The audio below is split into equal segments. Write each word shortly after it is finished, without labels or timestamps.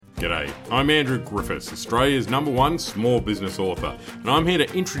G'day, I'm Andrew Griffiths, Australia's #1 small business author, and I'm here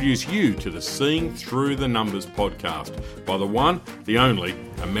to introduce you to the Seeing Through the Numbers podcast by the one, the only,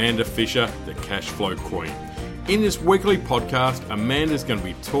 Amanda Fisher, the Cash Flow Queen. In this weekly podcast, Amanda's going to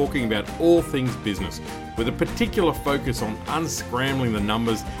be talking about all things business, with a particular focus on unscrambling the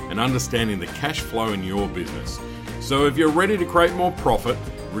numbers and understanding the cash flow in your business. So if you're ready to create more profit,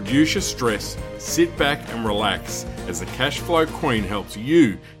 reduce your stress, sit back and relax as the Cash Flow Queen helps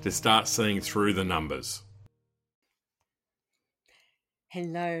you to start seeing through the numbers.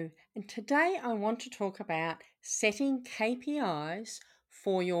 Hello, and today I want to talk about setting KPIs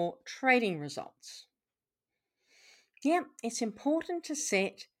for your trading results. Yeah, it's important to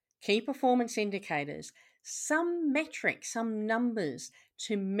set key performance indicators, some metrics, some numbers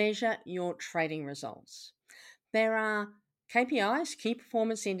to measure your trading results. There are KPIs, key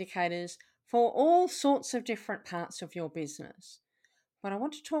performance indicators, for all sorts of different parts of your business. But I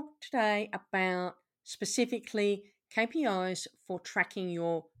want to talk today about specifically KPIs for tracking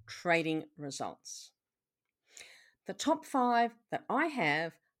your trading results. The top 5 that I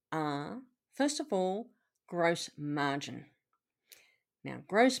have are, first of all, gross margin. Now,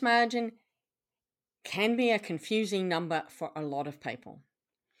 gross margin can be a confusing number for a lot of people.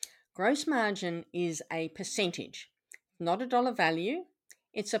 Gross margin is a percentage, not a dollar value,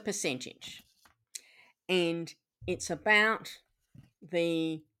 it's a percentage. And it's about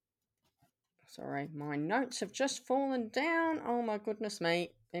my notes have just fallen down. Oh my goodness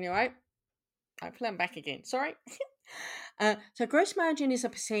me. Anyway, hopefully I'm back again. Sorry. So gross margin is a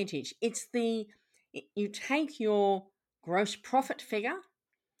percentage. You take your gross profit figure,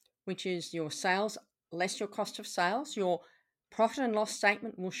 which is your sales less your cost of sales. Your profit and loss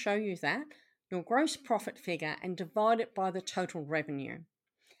statement will show you that. Your gross profit figure, and divide it by the total revenue.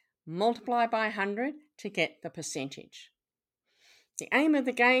 Multiply by 100 to get the percentage. The aim of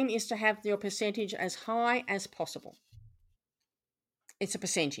the game is to have your percentage as high as possible. It's a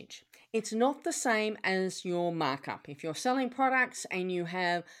percentage. It's not the same as your markup. If you're selling products and you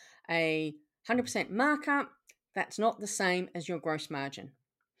have a 100% markup, that's not the same as your gross margin.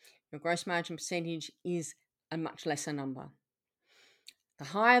 Your gross margin percentage is a much lesser number. The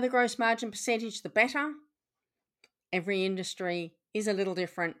higher the gross margin percentage, the better. Every industry is a little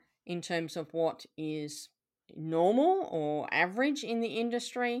different in terms of what is normal or average in the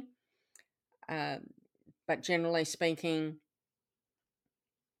industry. But generally speaking,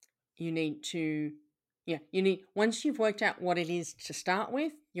 once you've worked out what it is to start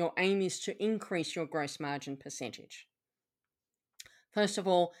with, your aim is to increase your gross margin percentage. First of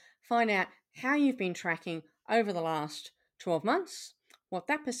all, find out how you've been tracking over the last 12 months, what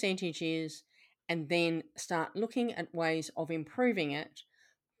that percentage is, and then start looking at ways of improving it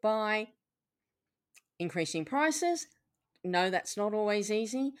by increasing prices. No, that's not always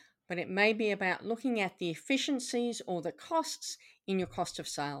easy, but it may be about looking at the efficiencies or the costs in your cost of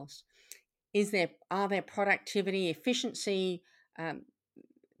sales. Are there productivity, efficiency,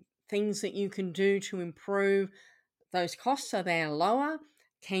 things that you can do to improve those costs? Are they lower?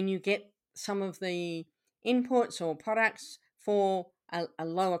 Can you get some of the inputs or products for a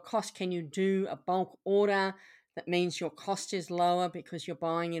lower cost? Can you do a bulk order that means your cost is lower because you're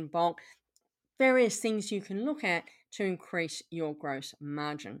buying in bulk? Various things you can look at to increase your gross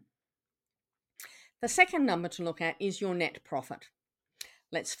margin. The second number to look at is your net profit.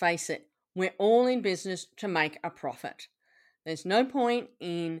 Let's face it, we're all in business to make a profit. There's no point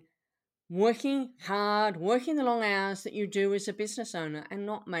in working hard, working the long hours that you do as a business owner and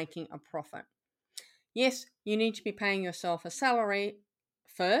not making a profit. Yes, you need to be paying yourself a salary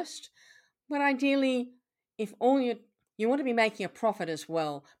first, but ideally, if you want to be making a profit as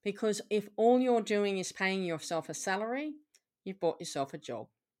well, because if all you're doing is paying yourself a salary, you've bought yourself a job.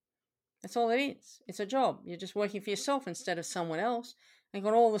 That's all it is. It's a job. You're just working for yourself instead of someone else, and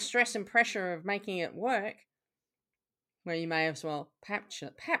got all the stress and pressure of making it work, where you may as well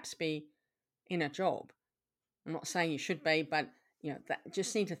perhaps be in a job. I'm not saying you should be, but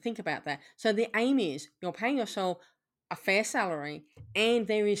just need to think about that. So the aim is you're paying yourself a fair salary and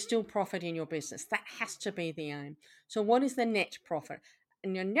there is still profit in your business. That has to be the aim. So what is the net profit?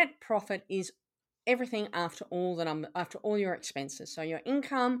 And your net profit is everything after all your expenses. So your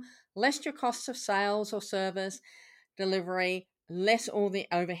income, less your costs of sales or service, delivery, less all the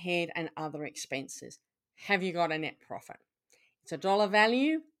overhead and other expenses. Have you got a net profit? It's a dollar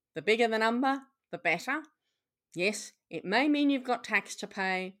value. The bigger the number, the better. Yes, it may mean you've got tax to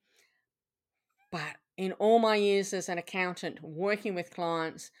pay, but in all my years as an accountant working with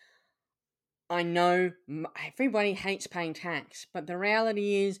clients, I know everybody hates paying tax, but the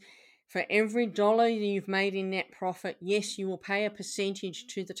reality is For every dollar you've made in net profit, yes, you will pay a percentage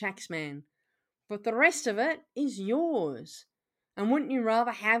to the taxman, but the rest of it is yours. And wouldn't you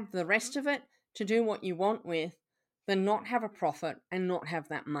rather have the rest of it to do what you want with than not have a profit and not have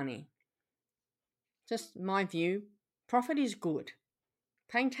that money? Just my view, profit is good.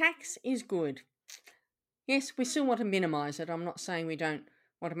 Paying tax is good. Yes, we still want to minimize it. I'm not saying we don't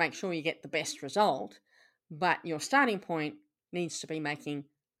want to make sure you get the best result, but your starting point needs to be making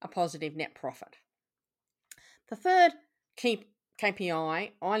a positive net profit. The third key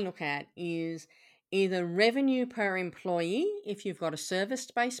KPI I look at is either revenue per employee if you've got a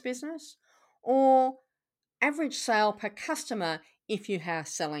service-based business, or average sale per customer if you have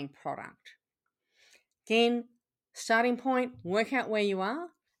selling product. Again, starting point, work out where you are,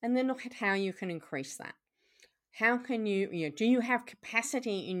 and then look at how you can increase that. How can do you have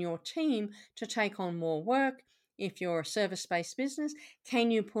capacity in your team to take on more work? If you're a service-based business, can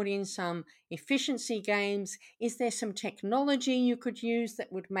you put in some efficiency gains? Is there some technology you could use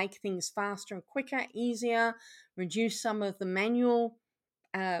that would make things faster and quicker, easier, reduce some of the manual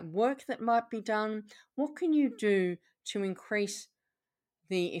work that might be done? What can you do to increase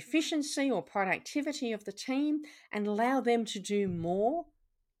the efficiency or productivity of the team and allow them to do more?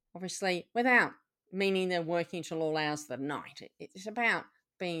 Obviously, without meaning they're working till all hours of the night. It's about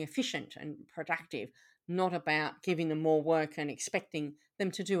being efficient and productive, not about giving them more work and expecting them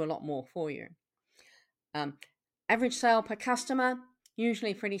to do a lot more for you. Average sale per customer,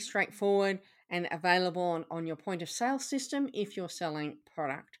 usually pretty straightforward and available on your point of sale system if you're selling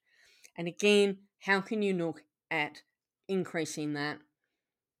product. And again, how can you look at increasing that?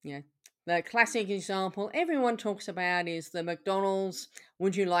 The classic example everyone talks about is the McDonald's,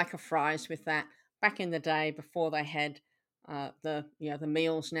 would you like a fries with that? Back in the day before they had the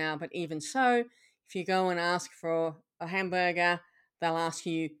meals now. But even so, if you go and ask for a hamburger, they'll ask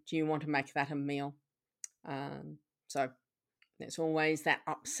you, do you want to make that a meal? So there's always that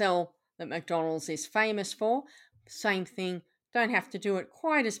upsell that McDonald's is famous for. Same thing, don't have to do it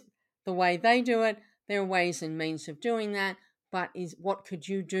quite as the way they do it. There are ways and means of doing that, but is what could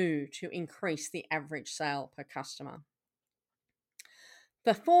you do to increase the average sale per customer?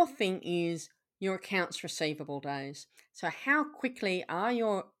 The fourth thing is your accounts receivable days. So how quickly are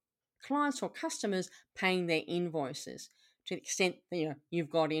your clients or customers paying their invoices to the extent that you've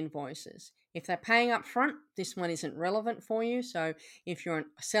got invoices? If they're paying up front, this one isn't relevant for you. So if you're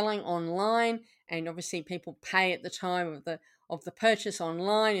selling online and obviously people pay at the time of the purchase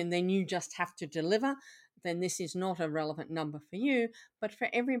online and then you just have to deliver, then this is not a relevant number for you, but for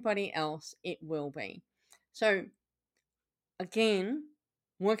everybody else, it will be. So again,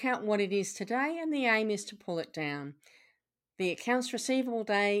 work out what it is today, and the aim is to pull it down. The accounts receivable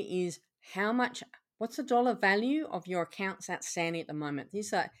day is what's the dollar value of your accounts outstanding at the moment?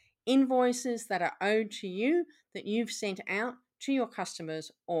 These are invoices that are owed to you that you've sent out to your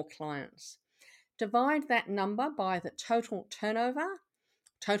customers or clients. Divide that number by the total turnover,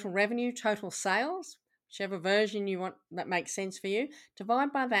 total revenue, total sales, whichever version you want that makes sense for you.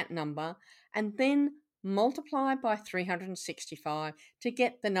 Divide by that number and then multiply by 365 to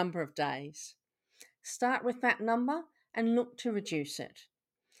get the number of days. Start with that number and look to reduce it.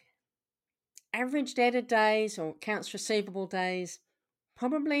 Average debtor days or accounts receivable days,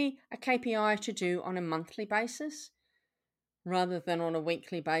 probably a KPI to do on a monthly basis rather than on a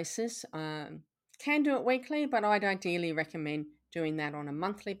weekly basis. Can do it weekly, but I'd ideally recommend doing that on a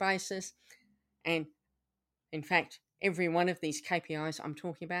monthly basis. And in fact, every one of these KPIs I'm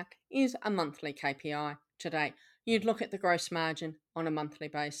talking about is a monthly KPI today. You'd look at the gross margin on a monthly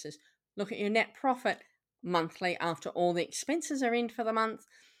basis, look at your net profit monthly after all the expenses are in for the month,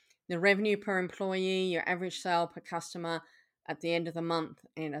 the revenue per employee, your average sale per customer at the end of the month,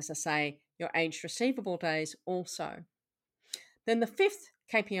 and as I say, your aged receivable days also. Then the fifth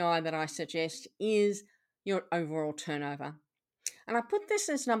KPI that I suggest is your overall turnover. And I put this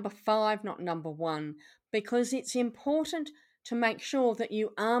as number 5, not number 1, because it's important to make sure that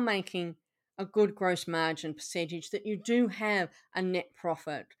you are making a good gross margin percentage, that you do have a net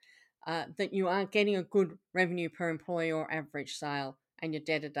profit, that you are getting a good revenue per employee or average sale, and your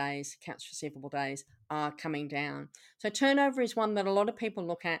debtor days, accounts receivable days are coming down. So turnover is one that a lot of people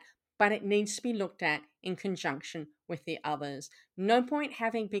look at, but it needs to be looked at in conjunction with the others. No point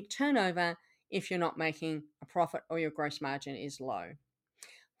having big turnover if you're not making a profit or your gross margin is low.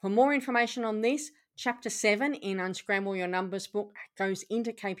 For more information on this, Chapter 7 in Unscramble Your Numbers book goes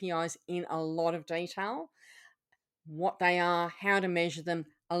into KPIs in a lot of detail. What they are, how to measure them,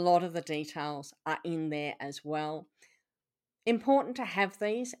 a lot of the details are in there as well. Important to have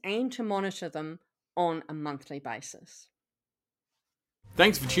these and to monitor them on a monthly basis.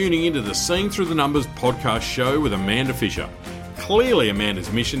 Thanks for tuning into the Seeing Through the Numbers podcast show with Amanda Fisher. Clearly,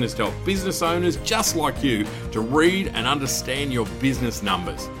 Amanda's mission is to help business owners just like you to read and understand your business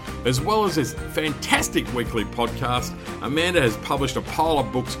numbers. As well as this fantastic weekly podcast, Amanda has published a pile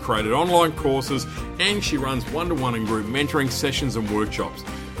of books, created online courses, and she runs one-to-one and group mentoring sessions and workshops.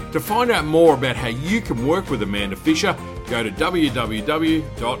 To find out more about how you can work with Amanda Fisher, go to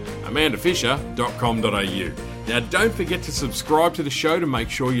www.amandafisher.com.au. Now, don't forget to subscribe to the show to make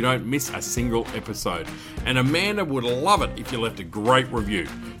sure you don't miss a single episode. And Amanda would love it if you left a great review.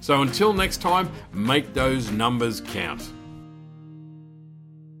 So until next time, make those numbers count.